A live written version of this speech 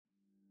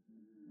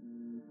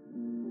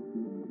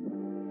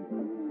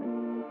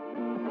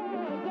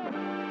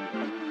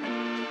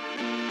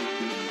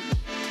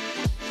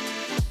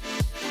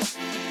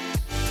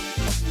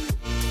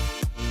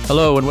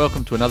Hello and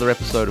welcome to another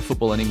episode of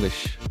Football in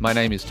English. My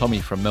name is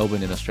Tommy from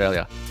Melbourne in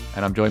Australia,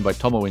 and I'm joined by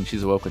Tomo in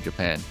Shizuoka,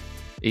 Japan.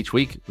 Each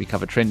week, we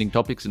cover trending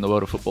topics in the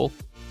world of football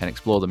and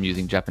explore them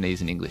using Japanese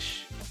and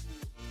English.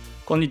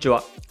 こんにち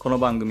は。この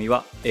番組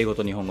は英語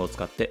と日本語を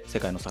使って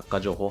世界のサッカー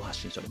情報を発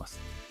信しております。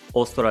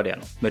オーストラリア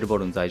のメルボ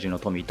ルン在住の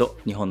トミーと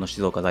日本の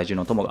静岡在住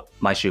のトモが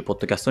毎週ポ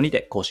ッドキャストに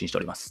て更新してお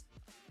ります。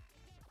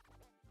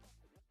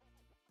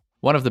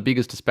One of the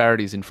biggest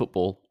disparities in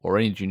football or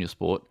any junior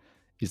sport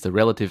is the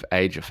relative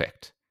age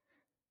effect.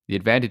 The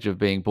advantage of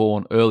being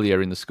born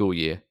earlier in the school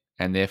year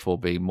and therefore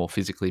being more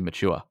physically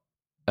mature.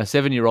 A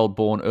 7-year-old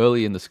born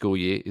early in the school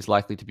year is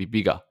likely to be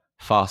bigger,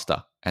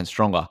 faster, and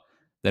stronger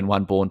than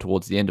one born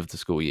towards the end of the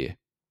school year.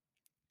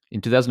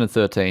 In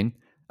 2013,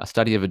 a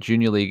study of a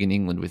junior league in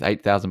England with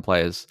 8,000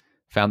 players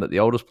found that the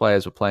oldest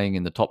players were playing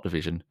in the top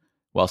division,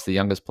 whilst the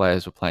youngest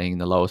players were playing in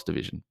the lowest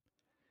division.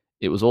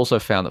 It was also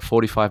found that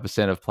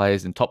 45% of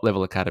players in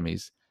top-level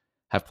academies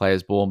have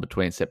players born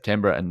between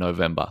September and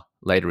November,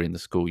 later in the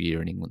school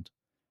year in England.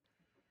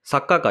 サ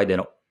ッカー界で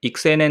の育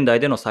成年代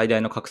での最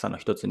大の格差の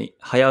一つに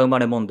早生ま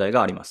れ問題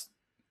があります。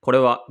これ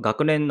は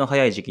学年の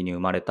早い時期に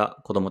生まれ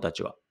た子供た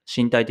ちは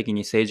身体的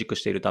に成熟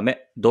しているた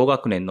め、同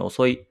学年の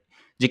遅い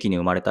時期に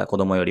生まれた子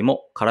供より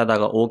も体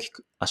が大き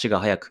く、足が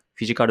速く、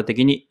フィジカル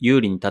的に有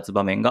利に立つ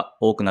場面が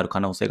多くなる可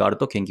能性がある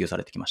と研究さ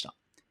れてきました。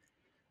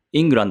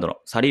イングランドの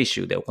サリー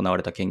州で行わ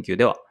れた研究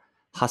では、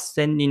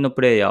8000人の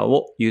プレイヤー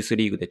をユース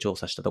リーグで調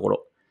査したとこ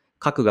ろ、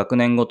各学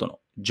年ごと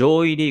の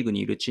上位リーグに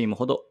いるチーム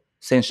ほど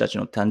選手たち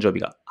の誕生日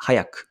が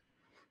早く、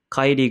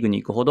下位リーグ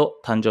に行くほど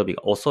誕生日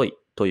が遅い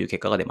という結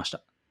果が出まし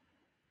た。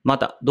ま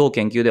た、同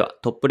研究では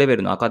トップレベ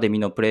ルのアカデミ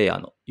ーのプレイヤー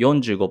の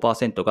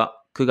 45%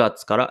 が9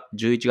月から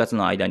11月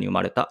の間に生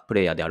まれたプ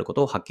レイヤーであるこ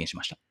とを発見し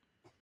ました。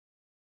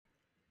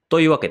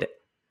というわけで、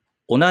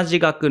同じ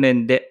学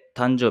年で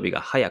誕生日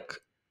が早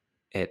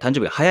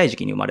い時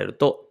期に生まれる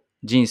と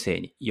人生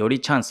によ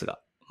りチャンス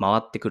が回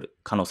ってくる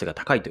可能性が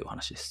高いという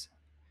話です。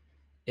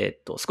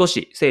少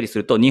し整理す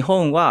ると、日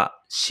本は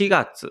4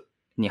月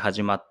に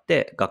始まっ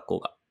て学校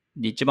が。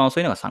で、一番遅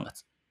いのが3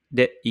月。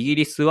で、イギ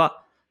リス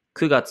は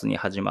9月に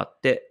始まっ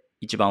て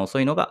一番遅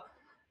いのが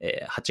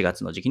8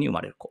月の時期に生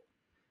まれる子。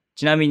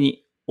ちなみ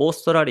に、オー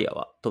ストラリア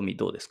はトミー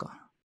どうです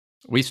か？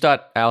 We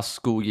start our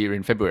school year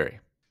in February.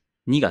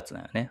 2月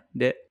だよね。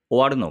で、終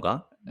わるの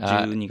が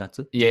12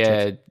月、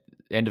Yeah,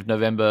 end of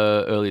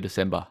November, early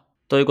December.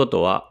 というこ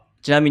とは、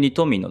ちなみに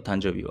トミーの誕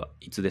生日は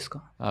いつです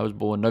か？ I was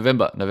born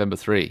November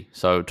 3,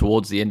 so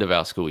towards the end of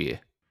our school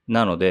year.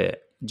 なの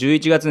で、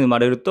11月に生ま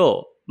れる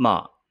と、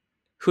まあ、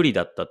不利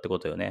だったってこ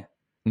とよね。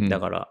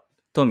だから、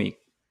トミー、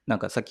なん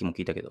かさっきも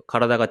聞いたけど、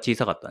体が小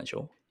さかったんでし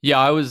ょ？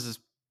 Yeah, I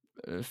was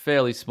a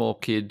fairly small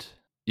kid.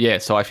 Yeah,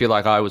 so I feel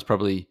like I was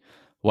probably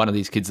one of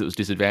these kids that was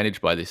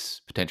disadvantaged by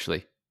this,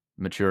 potentially,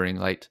 maturing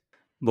late.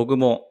 僕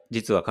も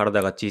実は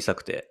体が小さ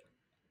くて、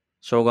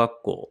小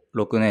学校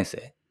6年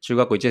生、中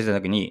学校1年生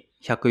の時に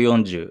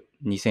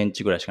142セン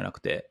チぐらいしかな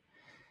くて、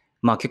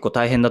まあ結構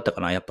大変だった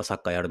かな、やっぱサ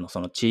ッカーやるの。そ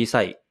の小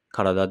さい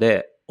体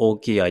で大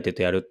きい相手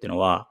とやるっていうの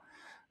は、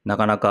な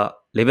かな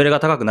かレベルが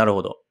高くなる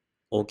ほど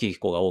大きい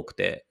子が多く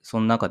て、そ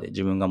の中で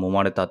自分が揉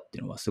まれたって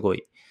いうのはすご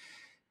い、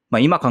まあ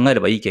今考えれ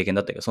ばいい経験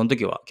だったけど、その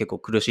時は結構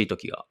苦しい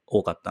時が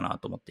多かったな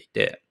と思ってい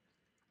て、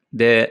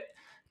で、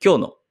今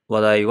日の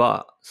話題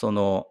は、そ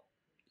の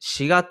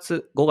4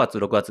月、5月、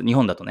6月、日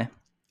本だとね、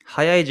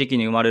早い時期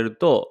に生まれる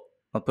と、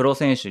プロ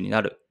選手に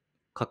なる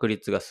確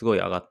率がすごい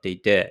上がってい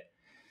て、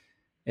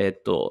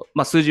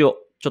数字を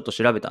ちょっと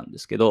調べたんで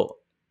すけど、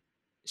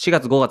4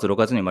月、5月、6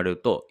月に生まれる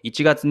と、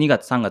1月、2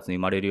月、3月に生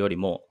まれるより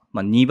も、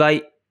2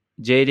倍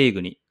J リー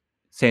グに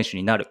選手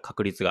になる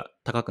確率が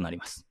高くなり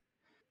ます。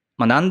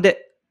なん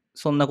で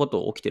そんなこ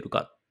と起きてる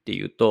かって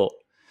いうと、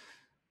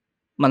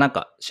なん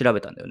か調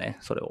べたんだよね、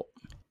それを。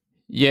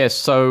Yes,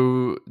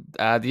 so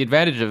the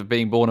advantage of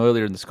being born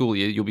earlier in the school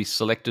year, you'll be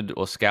selected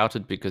or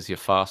scouted because you're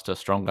faster,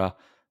 stronger,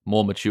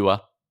 more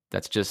mature.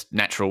 That's just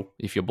natural.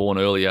 If you're born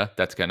earlier,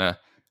 that's going to,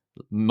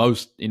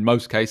 in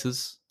most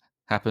cases,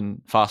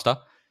 happen faster.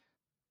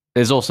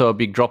 There's also a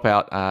big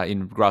dropout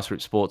in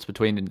grassroots sports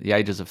between the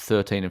ages of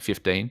 13 and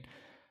 15,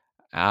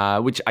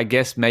 which I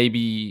guess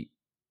maybe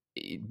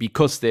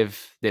because they've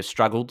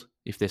struggled,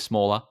 if they're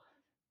smaller,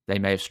 they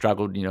may have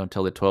struggled,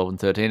 until they're 12 and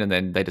 13, and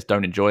then they just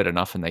don't enjoy it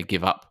enough and they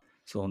give up.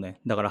 そうね。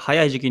だから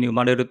早い時期に生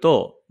まれる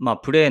と、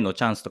プレーの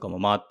チャンスとかも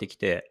回ってき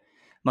て、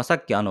さ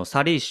っき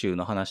サリー州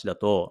の話だ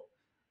と、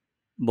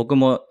僕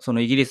もそ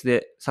のイギリス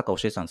でサッカー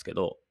教えてたんですけ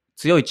ど、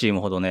強いチーム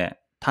ほどね、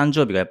誕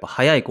生日がやっぱ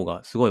早い子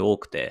がすごい多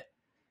くて、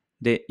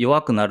で、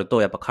弱くなると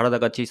やっぱ体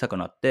が小さく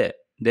なっ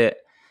て、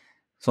で、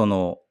な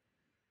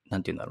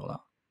んて言うんだろう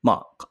な。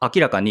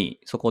明らかに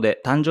そこ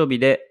で誕生日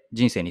で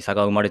人生に差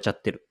が生まれちゃ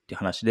ってるっていう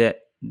話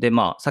で、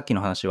さっき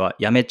の話は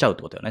やめちゃうっ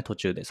てことよね、途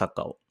中でサッ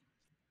カーを。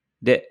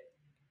で、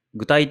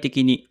具体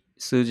的に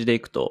数字でい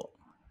くと、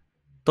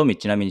トミー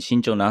ちなみに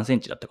身長何セン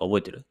チだったか覚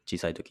えてる？小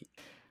さい時。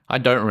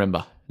I don't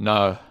remember.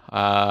 No.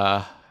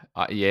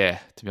 Yeah,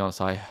 to be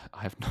honest, I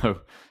have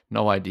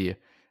no idea.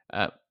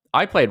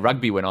 I played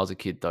rugby when I was a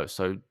kid, though.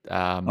 So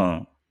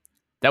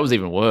that was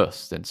even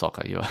worse than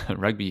soccer.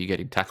 Rugby, you're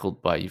getting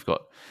tackled by, you've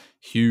got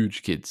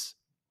huge kids.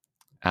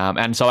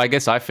 And so I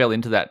guess I fell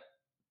into that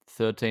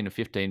 13 or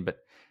 15, but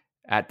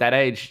at that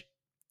age,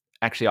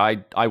 actually,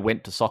 I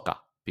went to soccer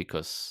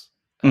because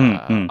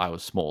I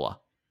was smaller.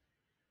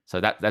 So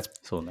that's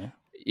そうね。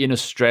 in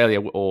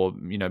Australia, or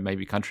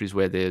maybe countries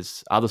where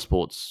there's other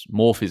sports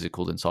more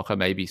physical than soccer.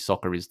 Maybe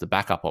soccer is the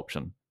backup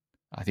option.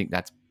 I think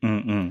that's うんう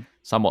ん。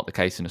 somewhat the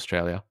case in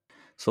Australia.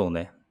 そう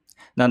ね。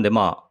なんで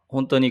まあ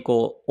本当に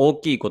こう大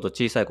きい子と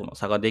小さい子の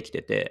差ができ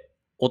てて、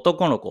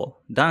男の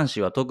子、男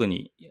子は特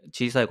に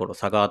小さい頃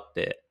差があっ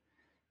て、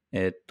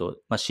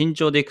身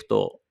長でいく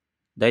と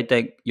だいた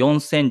い4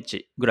セン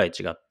チぐらい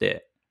違っ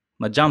て、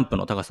ジャンプ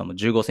の高さも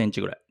15セン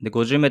チぐらいで、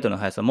50メートルの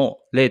速さも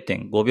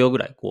 0.5 秒ぐ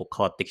らいこう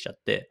変わってきちゃっ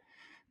て、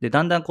で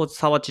だんだんこう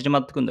差は縮ま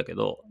ってくんだけ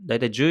ど、だい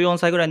たい14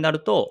歳ぐらいになる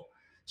と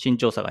身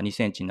長差が2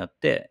センチになっ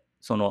て、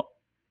その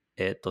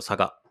差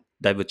が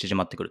だいぶ縮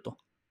まってくると。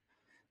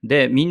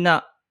でみん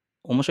な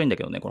面白いんだ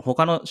けどね、この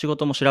他の仕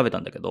事も調べた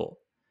んだけど、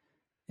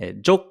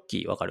ジョッキ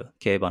ーわかる？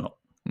競馬の。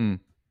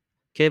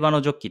競馬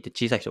のジョッキーって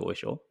小さい人が多いで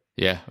しょ？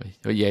 Yeah,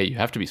 you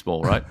have to be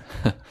small, right?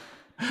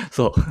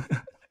 そ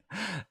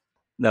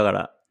う。だか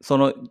ら、そ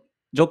の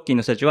ジョッキー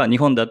の人たちは日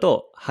本だ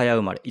と早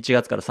生まれ、1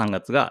月から3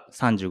月が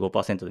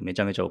 35% でめち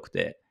ゃめちゃ多く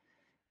て、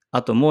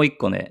あともう一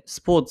個ね、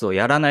スポーツを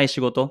やらない仕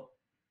事、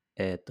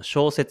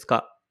小説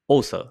家、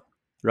author、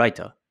ライ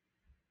ター。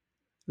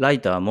ラ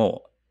イター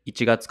も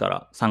1月か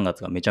ら3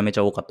月がめちゃめち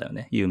ゃ多かったよ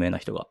ね、有名な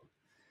人が。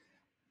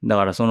だ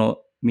から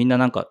みんな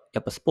なんか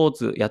やっぱスポー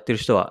ツやってる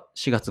人は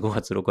4月5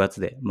月6月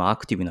でア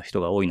クティブな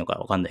人が多いのか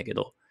わかんないけ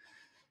ど、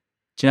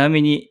ちな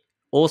みに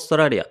オースト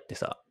ラリアって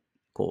さ、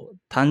こう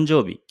誕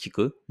生日聞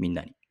く？みん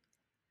なに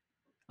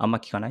あんま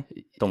聞かない？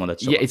友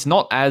達とか。Yeah, it's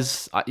not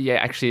as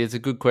actually it's a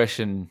good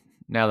question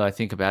now that I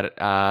think about it.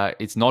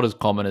 It's not as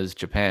common as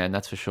Japan,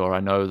 that's for sure.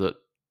 I know that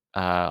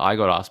I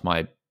got asked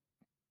my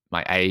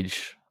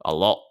age a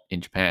lot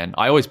in Japan.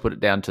 I always put it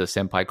down to the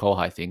senpai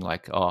kohai thing,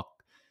 like, oh,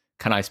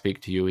 can I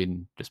speak to you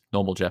in just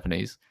normal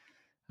Japanese?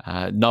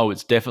 No,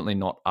 it's definitely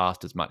not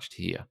asked as much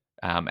here.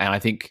 And I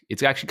think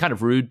it's actually kind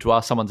of rude to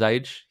ask someone's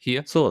age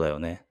here. そうだよ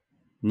ね。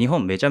日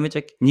本めちゃめち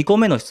ゃ2個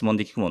目の質問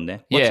で聞くもん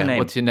ね。What's your Yeah, name?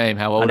 what's your name?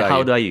 How old And are how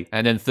you? old are you?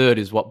 And then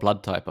third is what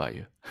blood type are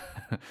you?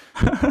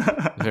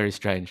 Very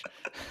strange.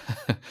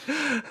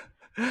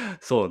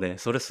 そうね。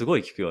それすご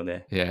い聞くよ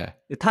ね。 Yeah.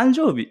 誕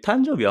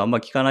生日はあんま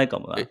聞かないか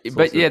もな。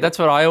But yeah,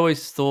 that's what I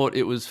always thought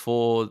it was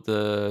for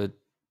the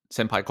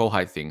senpai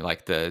kohai thing,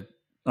 like the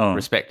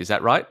respect. Is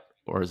that right?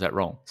 Or is that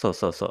wrong? そう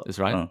そうそう。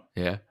 Is right? うん。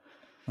 Yeah.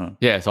 うん。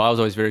 Yeah, so I was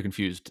always very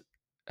confused.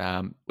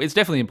 It's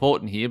definitely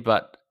important here,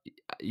 but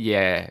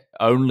yeah,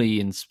 only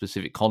in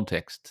specific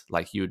context.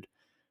 Like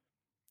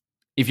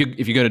if you're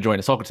going to join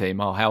a soccer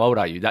team, oh, how old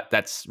are you?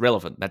 That's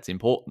relevant. That's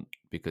important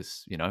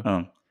because, う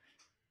ん。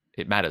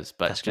 it matters.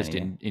 But 確かに just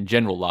ね。 in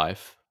general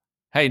life,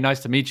 hey,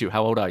 nice to meet you.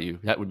 How old are you?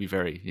 That would be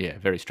very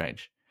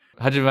strange.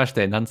 はじめまし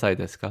て、何歳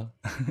ですか？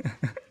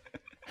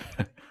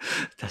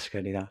確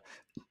かにな。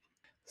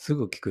す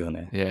ぐ聞くよ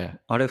ね。 Yeah.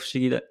 あれ不思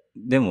議だ。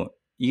でも、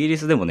イギリ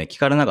スでもね、聞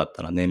かれなかっ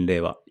たな、年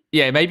齢は。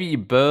Yeah, maybe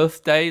your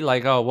birthday,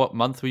 like, oh, what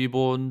month were you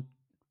born?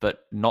 But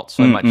not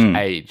so much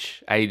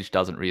age. Age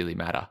doesn't really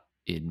matter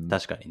in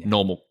確かにね。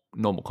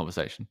 normal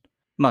conversation.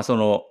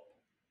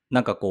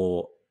 なんか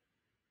こう、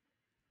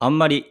あん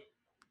まり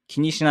気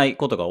にしない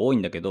ことが多い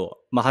んだけど、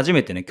初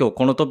めてね、今日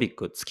このトピッ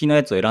ク、月の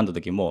やつを選んだ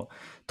時も、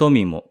ト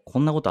ミーもこ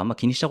んなことあんま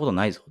気にしたこと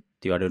ないぞって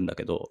言われるんだ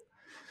けど、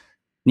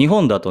日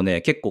本だと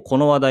ね、結構こ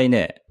の話題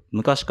ね、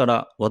昔か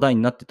ら話題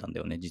になってたんだ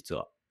よね、実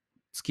は。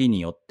月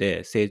によっ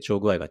て成長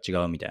具合が違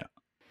うみたいな。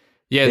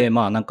 Yeah. で、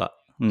なんか、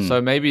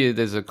So maybe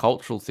there's a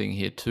cultural thing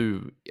here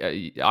too.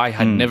 I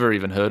had never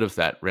even heard of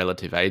that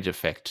relative age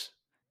effect.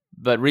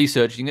 But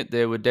researching it,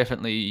 there were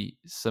definitely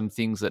some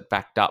things that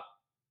backed up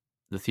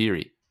the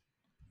theory.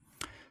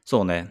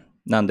 そうね。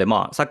なんで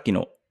さっき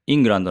のイ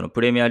ングランドの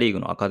プレミアリーグ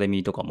のアカデミ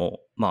ーとか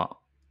も、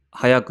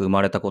早く生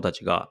まれた子た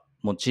ちが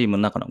もうチーム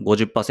の中の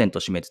 50%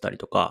 占めてたり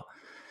とか、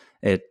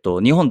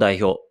日本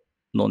代表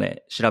の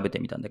ね、調べて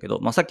みたんだけど、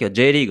さっきは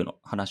J リーグの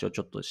話を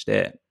ちょっとし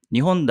て、日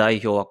本代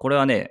表はこれ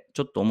はね、ち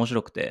ょっと面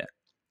白くて、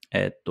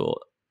4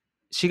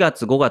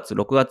月、5月、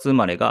6月生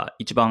まれが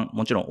一番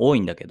もちろん多い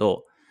んだけ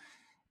ど、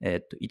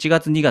1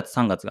月、2月、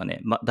3月が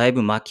ね、だい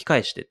ぶ巻き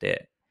返して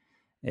て、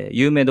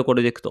有名どこ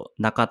ろでいくと、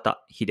中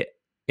田、秀、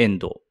遠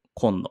藤、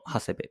今野、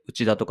長谷部、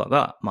内田とか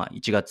が、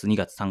1月、2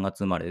月、3月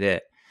生まれ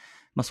で、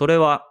それ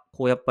は、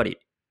こうやっぱり、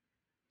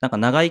なんか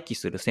長生き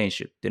する選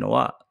手っていうの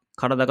は、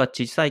体が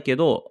小さいけ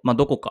ど、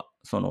どこか、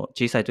その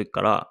小さい時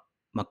から、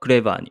ク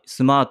レバーに、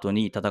スマート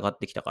に戦っ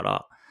てきたか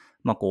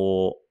ら、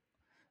こう、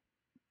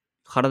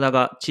体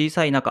が小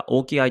さい中、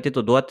大きい相手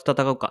とどうやって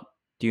戦うかっ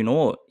ていう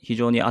のを非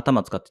常に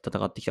頭使って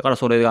戦ってきたから、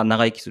それが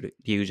長生きする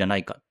理由じゃな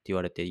いかって言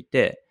われてい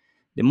て、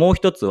で、もう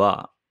一つ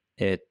は、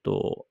1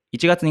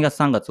月、2月、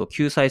3月を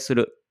救済す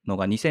るの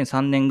が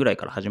2003年ぐらい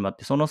から始まっ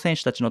て、その選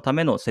手たちのた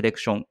めのセレク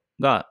ション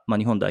が、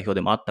日本代表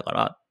でもあったか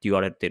らって言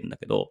われてるんだ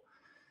けど、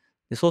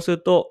でそうする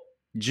と、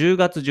10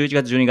月、11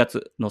月、12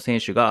月の選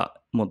手が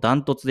もうダ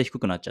ントツで低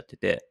くなっちゃって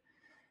て、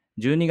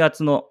12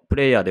月のプ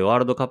レイヤーでワー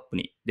ルドカップ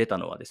に出た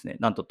のはですね、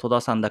なんと戸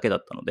田さんだけだ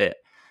ったの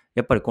で、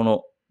やっぱりこ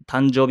の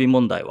誕生日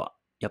問題は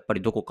やっぱ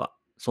りどこか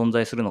存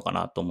在するのか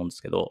なと思うんで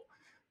すけど、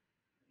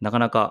なか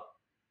なか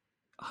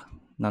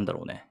なんだ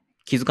ろうね、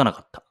気づかな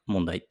かった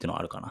問題っていうのは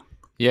あるかな。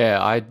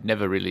Yeah, I'd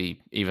never really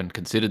even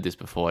considered this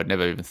before. I'd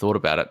never even thought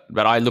about it.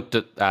 But I looked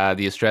at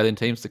the Australian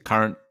teams, the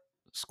current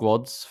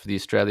squads for the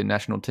Australian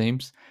national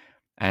teams,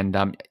 and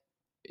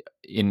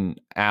in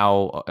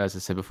our, as I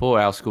said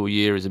before, our school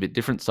year is a bit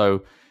different.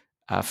 So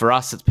for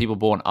us, it's people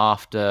born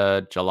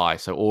after July,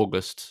 so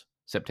August,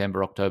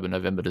 September, October,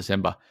 November,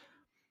 December.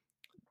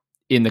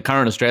 In the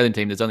current Australian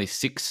team, there's only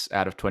 6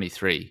 out of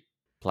 23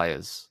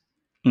 players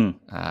who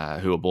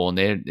are born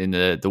there. In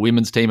the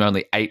women's team,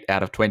 only 8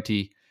 out of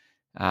 20.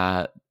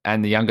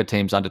 And the younger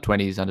teams, under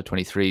 20s, under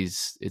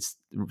 23s, it's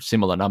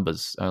similar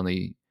numbers.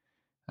 Only,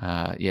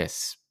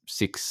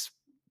 6,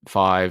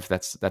 5.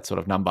 That's that sort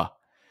of number,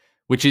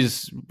 which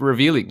is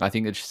revealing. I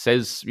think it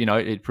says,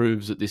 it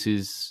proves that this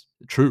is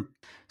true.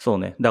 そう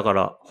ね。だか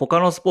ら他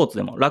のスポーツ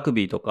でもラグ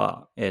ビーと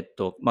か、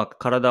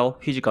体を、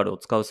フィジカルを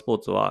使うスポ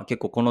ーツは結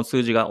構この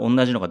数字が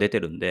同じのが出て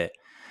るんで、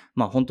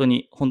本当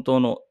に本当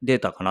のデ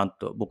ータかな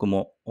と僕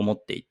も思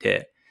ってい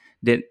て、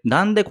で、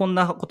なんでこん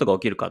なことが起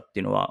きるかって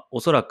いうのは、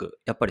おそらく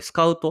やっぱり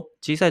小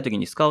さい時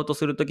にスカウト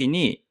する時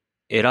に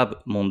選ぶ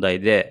問題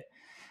で、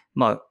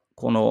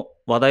この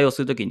話題を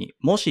する時に、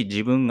もし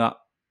自分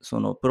がそ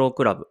のプロ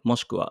クラブも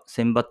しくは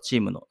選抜チ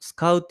ームのス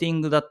カウティ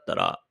ングだった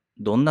ら、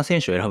どんな選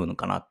手を選ぶの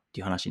かなっ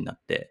ていう話にな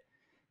って、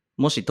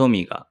もしト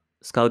ミーが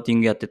スカウティン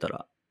グやってた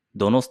ら、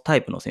どのタ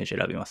イプの選手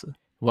選びます？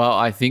 Well,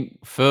 I think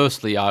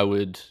firstly I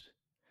would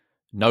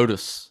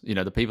notice,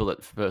 the people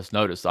that first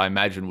notice, I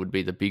imagine would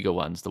be the bigger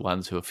ones, the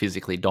ones who are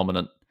physically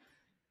dominant.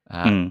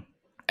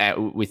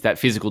 With that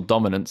physical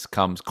dominance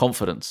comes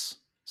confidence.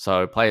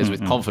 So players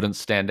with confidence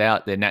stand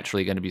out. They're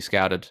naturally going to be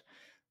scouted.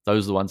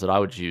 Those are the ones that I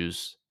would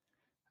use.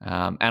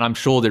 And I'm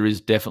sure there is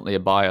definitely a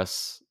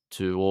bias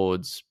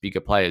towards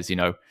bigger players.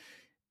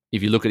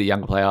 If you look at a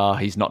younger player,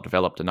 he's not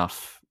developed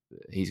enough.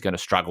 He's going to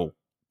struggle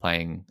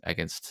playing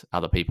against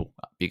other people,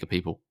 bigger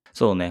people.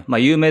 そうね。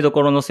有名ど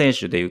ころの選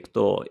手で言う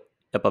と、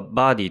やっぱ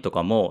バーディーと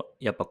かも、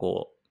やっぱ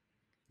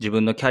自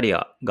分のキャリ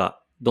ア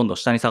がどんどん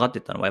下に下がって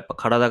いったのは、やっぱ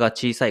体が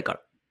小さいから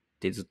っ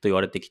てずっと言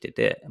われてきて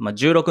て、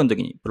16の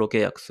時にプロ契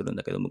約するん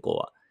だけど、向こう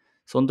は。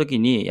その時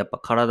に、やっぱ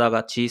体が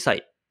小さい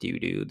っていう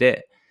理由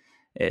で、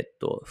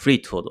フリ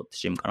ートフォードって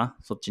チームかな。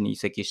そっちに移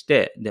籍し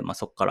て、で、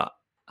そっから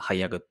這い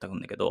上がったん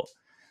だけど、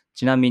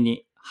ちなみ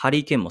に、ハ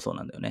リー・ケンもそう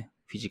なんだよね。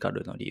フィジカ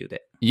ルの理由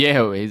で。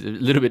Yeah, he's a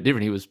little bit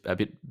different. He was a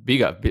bit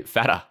bigger, a bit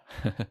fatter.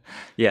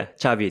 いや、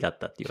チャビーだっ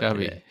たって言わ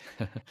れて。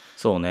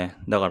そうね。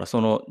だから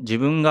自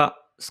分が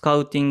スカ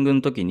ウティング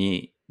の時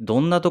にど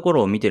んなとこ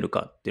ろを見てる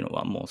かっていうの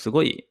はもうす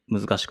ごい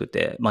難しく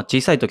て、小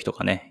さい時と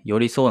かね、よ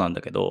りそうなん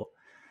だけど、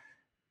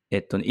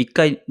一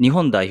回日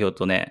本代表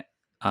とね、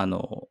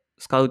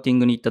スカウティン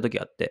グに行った時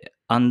あって、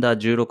アンダ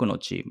ー16の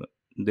チーム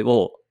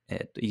を、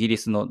イギリ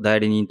スの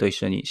代理人と一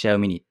緒に試合を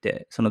見に行っ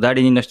て、その代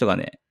理人の人が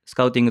ね、ス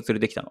カウティング連れ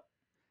てきたの。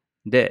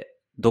で、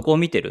どこを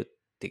見てる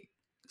って、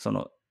そ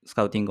のス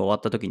カウティング終わ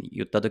った時に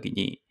言った時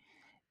に、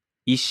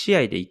1試合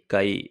で1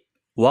回、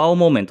ワオ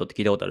モーメントって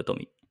聞いたことある、ト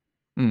ミ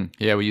ー。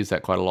Yeah, we use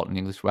that quite a lot in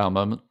English. Wow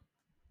moment.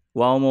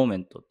 ワオモーメ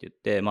ントって言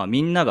って、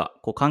みんなが、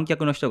観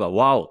客の人が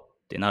ワオっ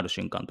てなる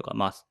瞬間とか、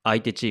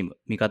相手チーム、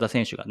味方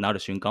選手がなる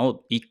瞬間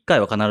を1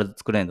回は必ず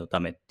作れないとダ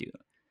メっていう。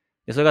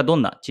で、それがど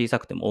んな小さ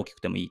くても大き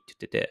くてもいいって言っ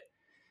てて、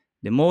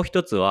で、もう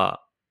一つ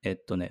は、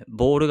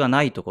ボールが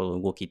ないところ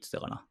の動きって言ってた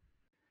かな。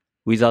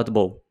without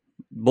ball。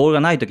ボール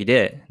がない時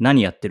で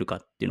何やってるかっ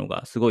ていうの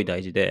がすごい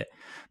大事で、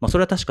そ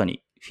れは確か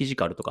にフィジ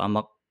カルとかあん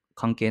ま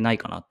関係ない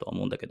かなとは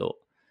思うんだけど、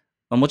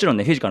もちろん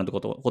ね、フィジカルのこ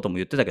とも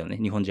言ってたけどね、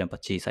日本人やっぱ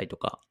小さいと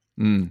か、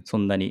そ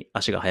んなに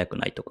足が速く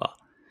ないとか。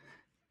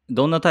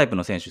どんなタイプ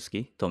の選手好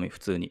き？トミー、普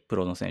通にプ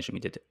ロの選手見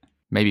てて。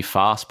Maybe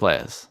fast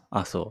players.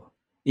 あ、そう。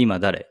今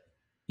誰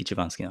一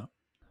番好きなの？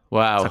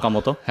 Wow. 坂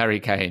本？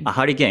 Harry Kane. あ、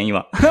ハリケーン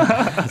今。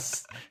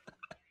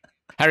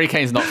Harry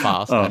Kane's not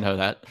fast, I know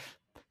that.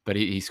 But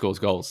he scores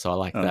goals, so I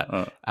like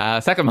that.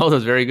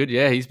 Sakamoto's very good.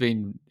 Yeah, he's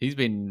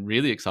been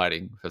really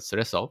exciting for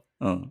Cerezo.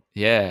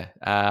 Yeah.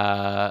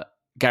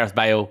 Gareth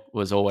Bale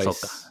was always,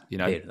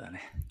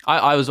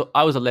 I was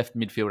a left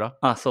midfielder.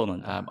 あ、そうな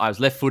んだ。I was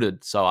left-footed,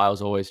 so I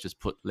was always just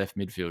put left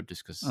midfield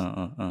just because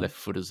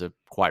left-footers are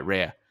quite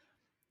rare.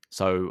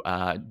 So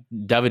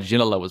David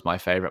Ginola was my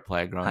favorite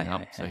player growing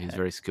up, so he's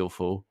very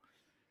skillful.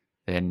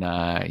 Then,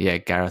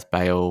 Gareth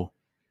Bale,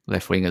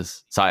 left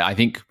wingers. So I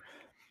think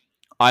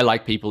I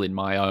like people in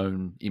my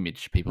own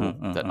image, people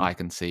that I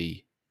can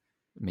see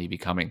me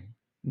becoming.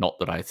 Not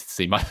that I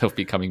see myself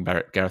becoming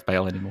Gareth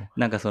Bale anymore.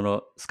 なんか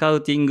スカ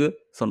ウティング、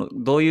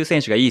どういう選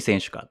手がいい選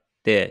手かっ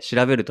て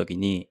調べるとき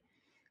に、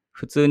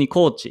普通に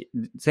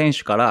選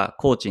手から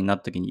コーチになっ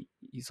たときに、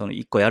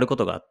一個やるこ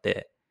とがあっ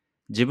て、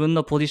自分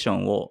のポジショ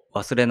ンを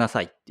忘れな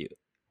さいっていう。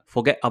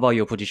forget about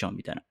your position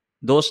みたいな。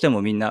どうして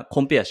もみんな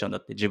コンペアしちゃうんだ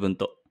って、自分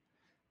と。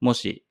も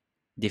し、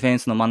ディフェン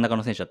スの真ん中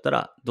の選手だった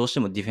ら、どうして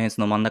もディフェンス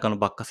の真ん中の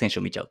ばっか選手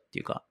を見ちゃうって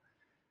いうか、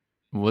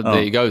Well,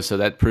 there you go. So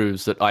that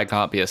proves that I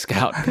can't be a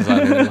scout because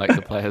I really like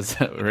the players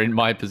that were in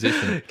my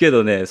position. け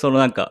どね、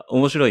なんか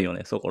面白いよ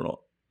ね、そこの。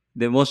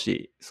で、も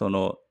し、そ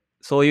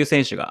ういう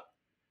選手が、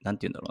なん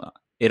て言うんだろ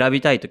うな、選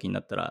びたい時にな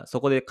ったら、そ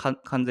こで完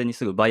全に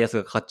すぐバイアス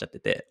がかかっちゃって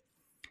て、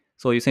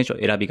そういう選手を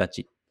選びが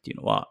ちっていう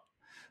のは、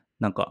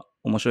なんか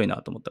面白い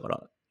なと思ったから、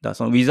だから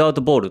そのウィザウ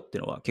トボールって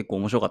いうのは結構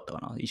面白かったか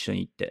な、一緒に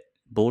行って。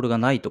ボールが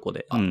ないとこ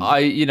で。I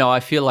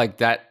feel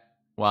like that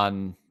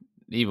one,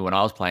 even when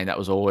I was playing, that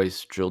was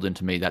always drilled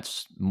into me.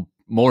 That's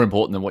more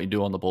important than what you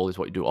do on the ball is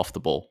what you do off the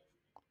ball.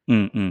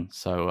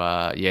 So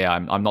yeah,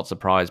 I'm not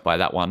surprised by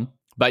that one.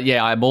 But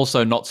yeah, I'm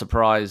also not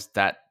surprised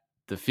that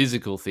the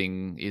physical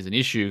thing is an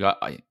issue.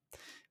 I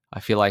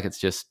feel like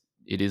it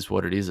is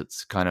what it is.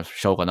 It's kind of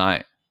しょうがな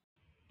い。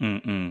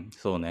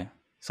そうね。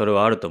それ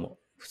はあると思う。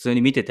普通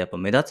に見ててやっぱ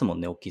目立つも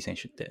んね、大きい選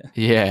手って。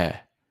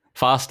Yeah.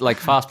 Fast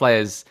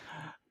players,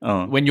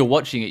 when you're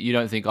watching it, you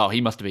don't think, oh,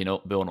 he must have been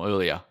born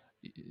earlier.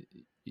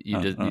 You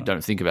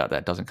don't think about that.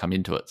 It doesn't come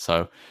into it.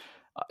 So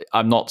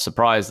I'm not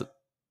surprised that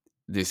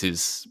this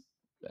is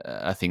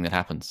a thing that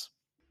happens.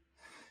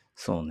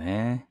 そう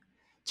ね。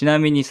ちな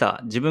みにさ、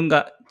自分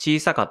が小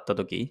さかった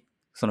時、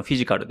そのフィ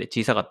ジカルで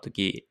小さかった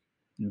時、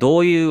ど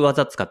ういう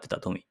技使ってた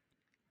トミ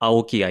ー？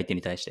大きい相手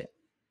に対して。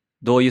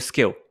どういうス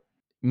キル？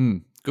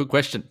 Good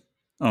question.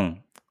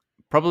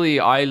 Probably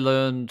I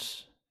learned,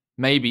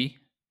 maybe,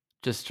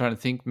 just trying to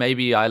think,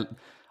 maybe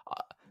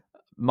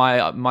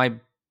my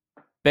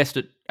best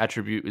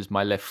attribute is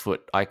my left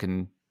foot. I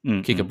can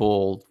kick a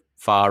ball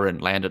far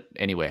and land it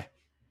anywhere.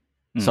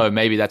 So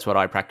maybe that's what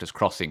I practice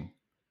crossing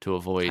to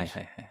avoid.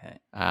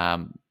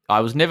 I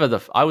was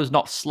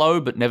not slow,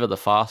 but never the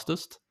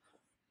fastest.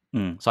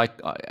 So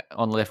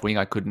on the left wing,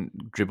 I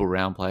couldn't dribble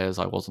around players.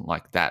 I wasn't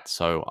like that.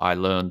 So I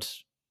learned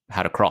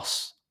how to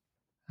cross.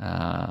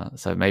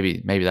 So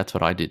maybe that's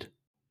what I did.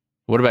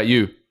 What about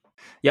you?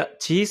 いや、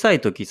小さ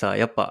い時さ、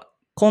やっぱ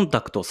コン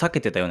タクトを避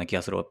けてたような気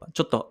がする。やっぱ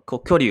ちょっと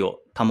こう距離を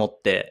保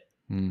って、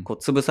こう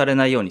潰され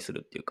ないようにす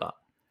るっていうか、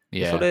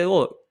それ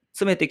を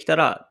詰めてきた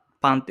ら、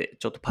パンって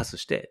ちょっとパス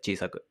して小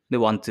さく。で、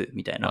ワン、ツー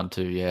みたいな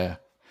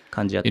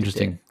感じやってて。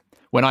Interesting.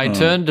 When I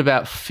turned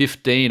about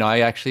 15,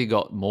 I actually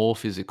got more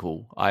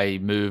physical. I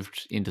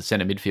moved into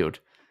center midfield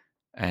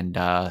and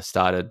I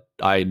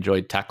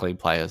enjoyed tackling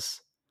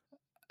players.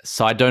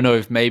 So I don't know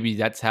if maybe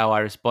that's how I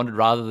responded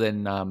rather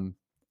than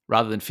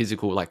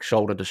physical, like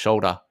shoulder to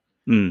shoulder.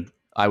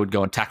 I would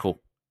go and tackle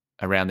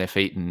around their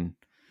feet, and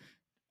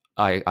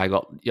I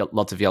got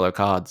lots of yellow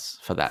cards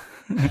for that.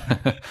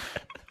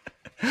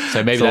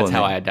 So maybe that's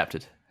how I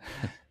adapted.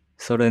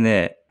 それ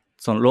ね、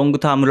そのロング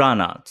タームラー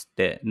ナーっつっ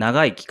て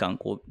長い期間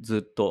こうず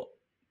っと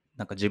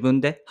なんか自分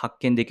で発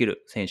見でき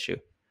る選手っ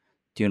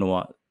ていうの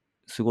は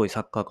すごいサ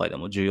ッカー界で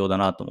も重要だ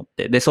なと思っ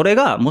て。で、それ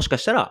がもしか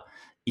したら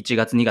1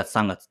月、2月、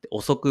3月って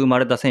遅く生ま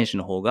れた選手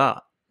の方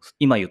が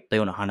今言った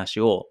ような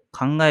話を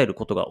考える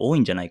ことが多い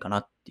んじゃないかな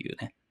っていう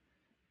ね。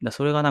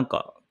それがなん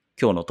か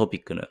今日のトピ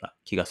ックのような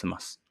気がし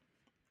ます。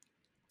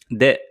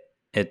で、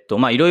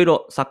まあいろい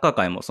ろサッカー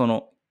界もそ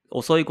の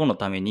遅い子の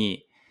ため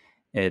に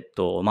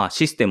まあ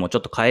システムをちょ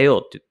っと変えよ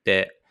うって言っ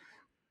て、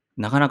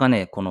なかなか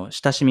ね、この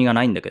親しみが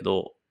ないんだけ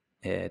ど、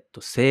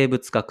生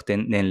物学的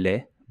年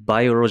齢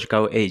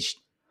biological age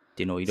っ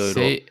ていうのをいろい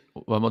ろ。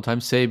One more time,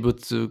 生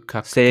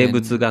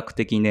物学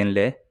的年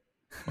齢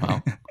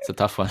Wow, it's a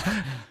tough one.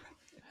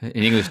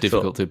 In English,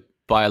 difficult to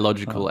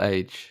biological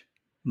age.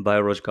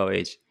 biological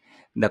age.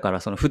 だから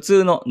その普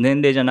通の年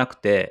齢じゃなく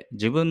て、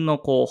自分の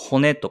こう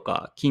骨と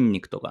か筋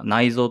肉とか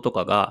内臓と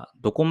かが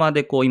どこま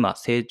でこう今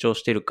成長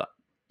してるかっ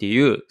て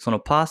いう、その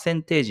パーセ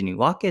ンテージに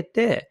分け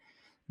て、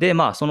で、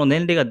まあその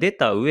年齢が出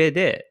た上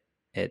で、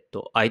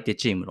相手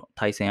チームの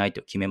対戦相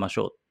手を決めまし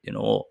ょうっていう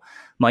のを、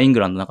まあイング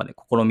ランドの中で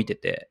試みて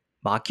て、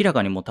まあ明ら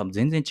かにもう多分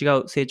全然違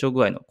う成長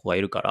具合の子が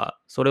いるから、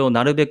それを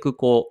なるべく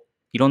こう、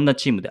いろんな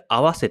チームで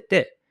合わせ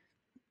て、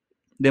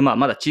で、まあ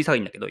まだ小さ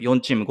いんだけど、4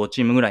チーム、5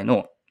チームぐらい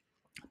の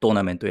トー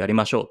ナメントをやり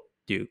ましょう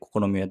っていう試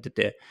みをやって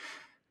て、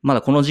ま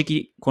だこの時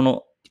期、こ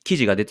の記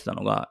事が出てた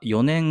のが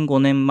4年、5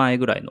年前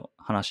ぐらいの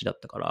話だっ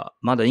たから、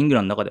まだイング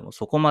ランドの中でも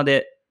そこま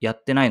でや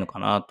ってないのか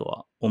なと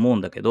は思う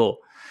んだけど、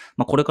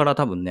まあこれから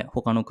多分ね、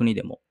他の国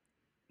でも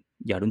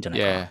やるんじゃない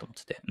かなと思っ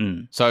てて。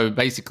So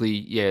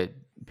basically, yeah,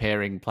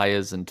 pairing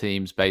players and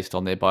teams based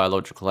on their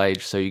biological age,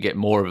 so you get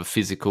more of a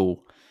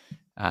physical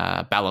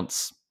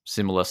balance,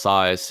 similar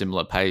size,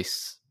 similar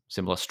pace,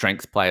 similar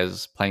strength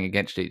players playing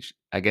against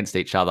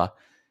each other,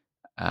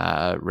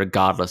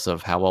 regardless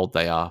of how old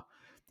they are,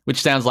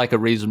 which sounds like a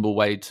reasonable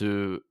way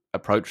to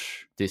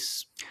approach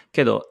this.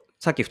 けど、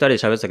さっき2人で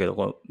喋ってたけど、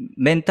こう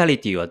メンタリ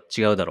ティは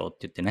違うだろうっ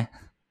て言ってね。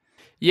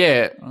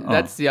Yeah,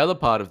 that's the other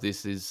part of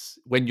this is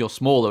when you're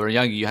smaller and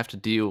younger, you have to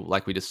deal,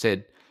 like we just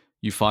said,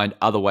 you find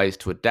other ways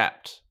to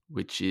adapt,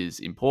 which is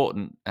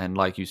important. And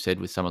like you said,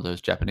 with some of those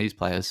Japanese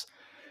players,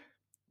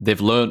 they've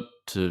learned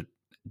to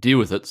deal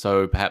with it.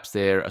 So perhaps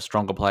they're a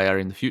stronger player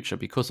in the future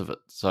because of it.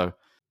 So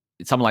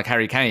someone like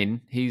Harry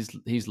Kane,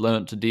 he's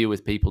learned to deal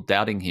with people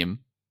doubting him.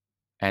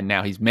 And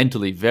now he's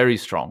mentally very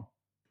strong.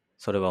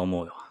 それは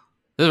思うよ。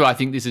That's why I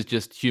think this is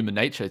just human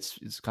nature.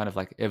 It's kind of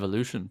like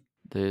evolution.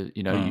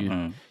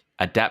 You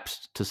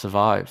adapt to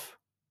survive.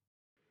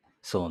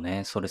 そう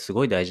ね。それす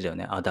ごい大事だよ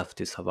ね。adapt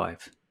to survive。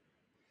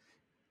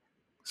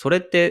それ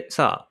って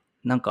さ、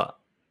なんか、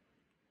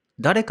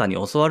誰かに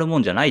教わるも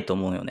んじゃないと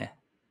思うよね。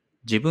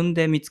自分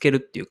で見つけるっ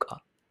ていう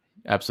か。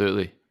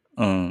Absolutely.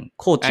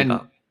 コーチ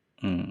が、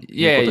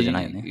言うことじゃ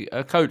ないよね。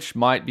A coach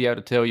might be able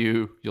to tell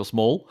you you're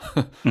small,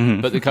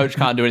 but the coach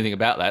can't do anything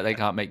about that. They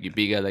can't make you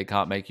bigger. They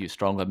can't make you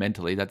stronger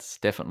mentally. That's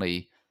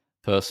definitely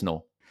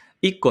personal.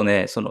 一個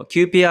ね、その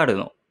QPR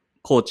の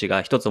コーチ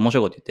が一つ面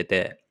白いこと言って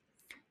て、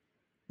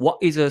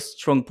What is a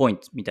strong point?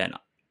 みたい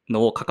な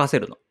のを書かせ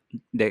るの。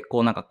で、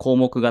こうなんか項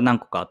目が何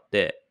個かあっ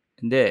て、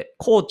で、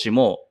コーチ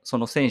もそ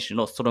の選手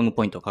のストロング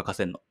ポイントを書か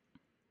せるの。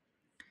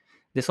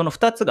で、その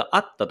二つがあ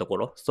ったとこ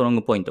ろ、ストロン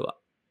グポイントが。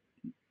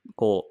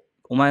こう、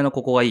お前の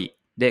ここがいい。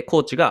で、コ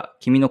ーチが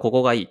君のこ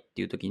こがいいっ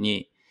ていう時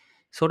に、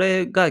そ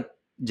れが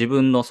自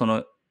分のそ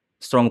の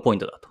ストロングポイン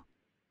トだと。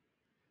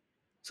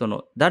そ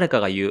の誰か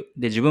が言う。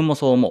で、自分も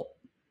そう思うっ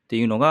て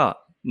いうの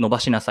が伸ば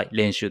しなさい。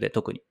練習で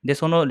特に。で、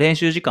その練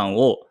習時間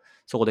を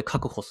そこで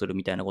確保する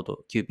みたいなこと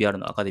を QPR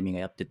のアカデミーが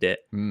やって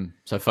て。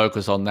So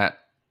focus on that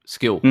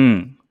skill.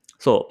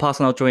 そう、パー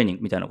ソナルトレーニン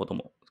グみたいなこと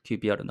も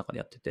QPR の中で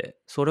やってて、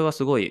それは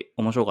すごい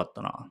面白かっ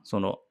たな。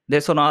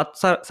で、さ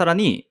ら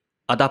に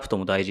アダプト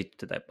も大事って言っ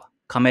てた、やっぱ。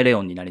カメレ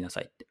オンになりなさ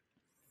いって。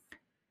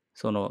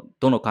ど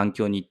の環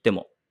境に行って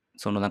も、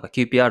なんか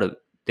QPR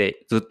っ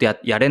てずっと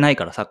やれない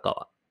からサッカー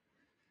は。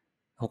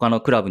他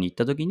のクラブに行っ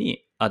た時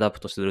にアダプ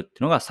トするってい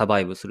うのがサバ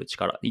イブする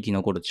力、生き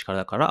残る力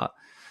だから、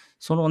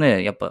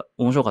やっぱ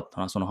面白かった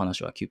な、その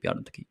話は QPR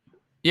の時。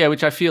Yeah,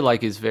 which I feel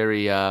like is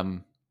very,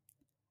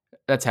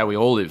 that's how we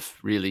all live,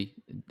 really.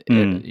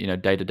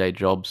 Day-to-day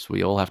jobs,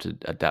 we all have to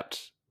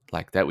adapt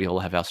like that. We all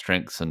have our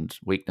strengths and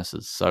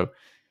weaknesses. So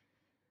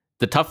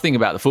the tough thing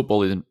about the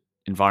football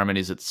environment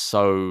is it's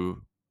so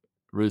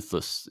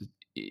ruthless.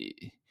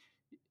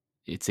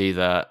 It's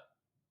either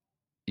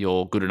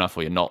you're good enough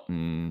or you're not,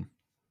 and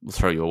we'll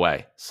throw you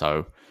away.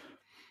 So,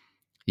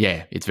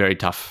 yeah, it's very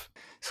tough.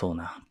 そう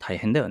な、大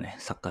変だよね。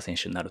サッカー選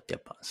手になるってや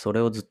っぱ。そ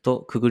れをずっ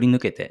とくぐり抜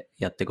けて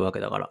やっていくわけ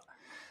だから。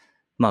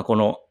まあこ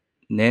の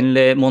年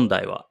齢問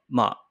題は、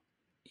まあ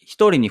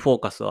一人にフォー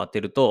カスを当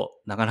てると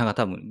なかなか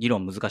多分議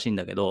論難しいん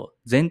だけど、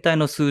全体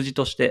の数字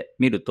として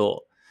見る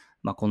と、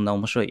まあこんな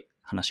面白い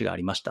話があ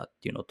りましたっ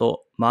ていうの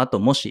と、まああと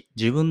もし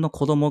自分の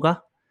子供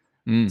が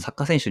サッ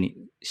カー選手に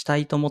した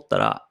いと思った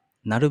ら、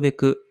なるべ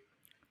く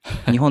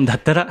日本だっ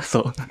たら、そ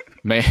う。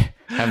May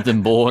have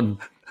them born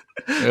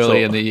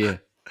early in the year.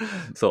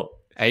 そ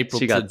う。April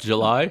to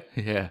July?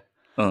 Yeah.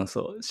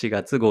 そう。4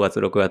月、5月、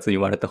6月に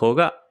生まれた方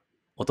が、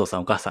お父さ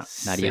んお母さん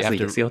なりやすい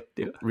ですよっ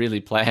ていう。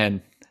Really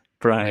plan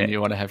when you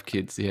want to have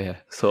kids, yeah.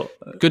 そ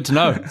う。Good to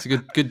know. It's a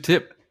good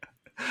tip.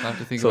 I have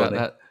to think about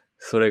that.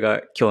 それ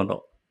が今日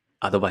の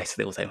アドバイス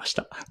でございまし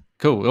た。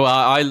Cool. Well,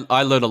 I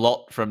learned a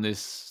lot from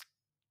this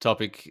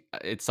topic.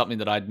 It's something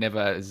that I'd never,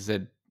 as I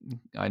said,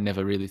 I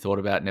never really thought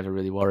about, never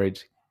really worried.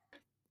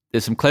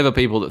 There's some clever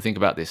people that think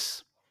about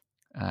this,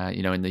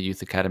 in the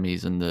youth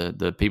academies and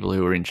the people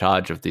who are in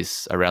charge of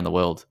this around the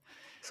world.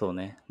 そう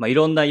ね。まあい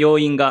ろんな要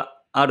因が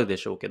あるで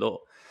しょうけ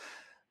ど、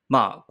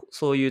まあ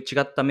そういう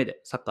違った目で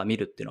サッカー見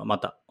るっていうのはま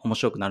た面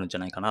白くなるんじゃ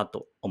ないかな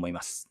と思い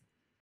ます。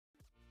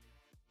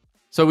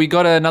So we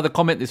got another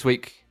comment this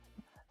week.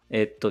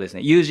 です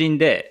ね、友人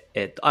で、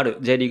ある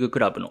J リーグク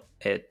ラブの、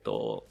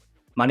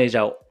マネージ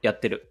ャーをやっ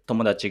てる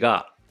友達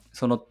が、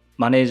その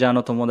マネージャー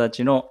の友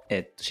達の、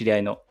知り合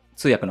いの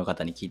通訳の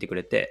方に聞いてく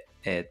れて、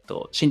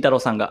慎太郎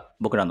さんが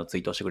僕らのツ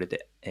イートをしてくれ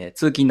て、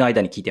通勤の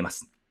間に聞いてま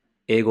す。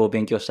英語を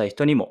勉強したい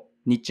人にも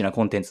ニッチな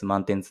コンテンツ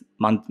満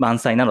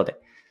載なの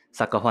で、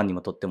サッカーファンに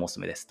もとってもおすす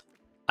めですと。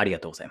ありが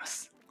とうございま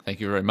す。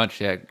Thank you very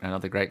much. Yeah,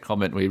 another great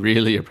comment. We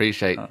really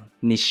appreciate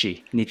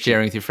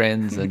sharing with your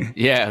friends. And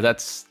yeah,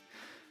 that's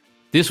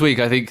this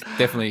week, I think,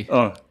 definitely.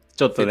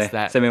 ちょっとね、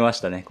攻めま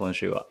したね、今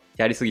週は。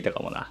やりすぎた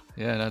かもな。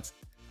Yeah,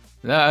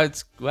 well,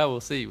 we'll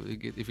see.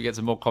 If we get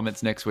some more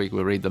comments next week,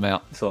 we'll read them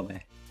out. そう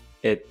ね。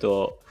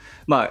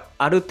まあ、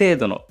ある程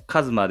度の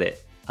数まで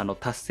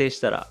達成し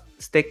たら、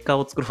ステッカー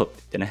を作ろうって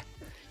言ってね。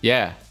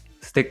Yeah.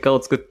 ステッカー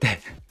を作って、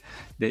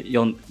で、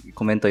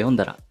コメント読ん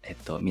だら、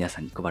皆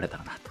さんに配れた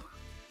らなと。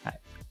はい。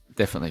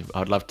Definitely.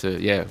 I'd love to.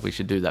 Yeah, we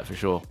should do that for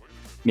sure.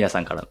 皆さ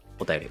んから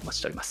お便りお待ち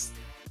しております。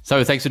So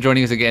thanks for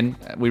joining us again.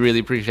 We really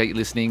appreciate you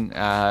listening.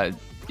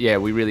 Yeah,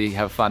 we really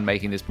have fun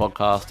making this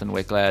podcast and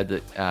we're glad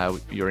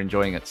that you're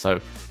enjoying it. So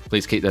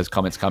please keep those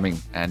comments coming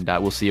and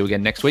we'll see you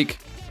again next week.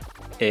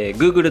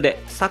 Google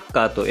でサッ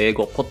カーと英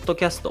語ポッド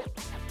キャスト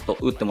と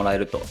打ってもらえ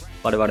ると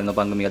我々の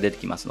番組が出て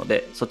きますの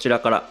で、そちら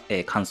から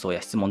感想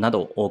や質問な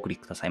どをお送り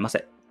くださいま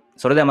せ。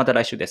それではまた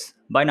来週です。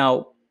Bye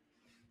now!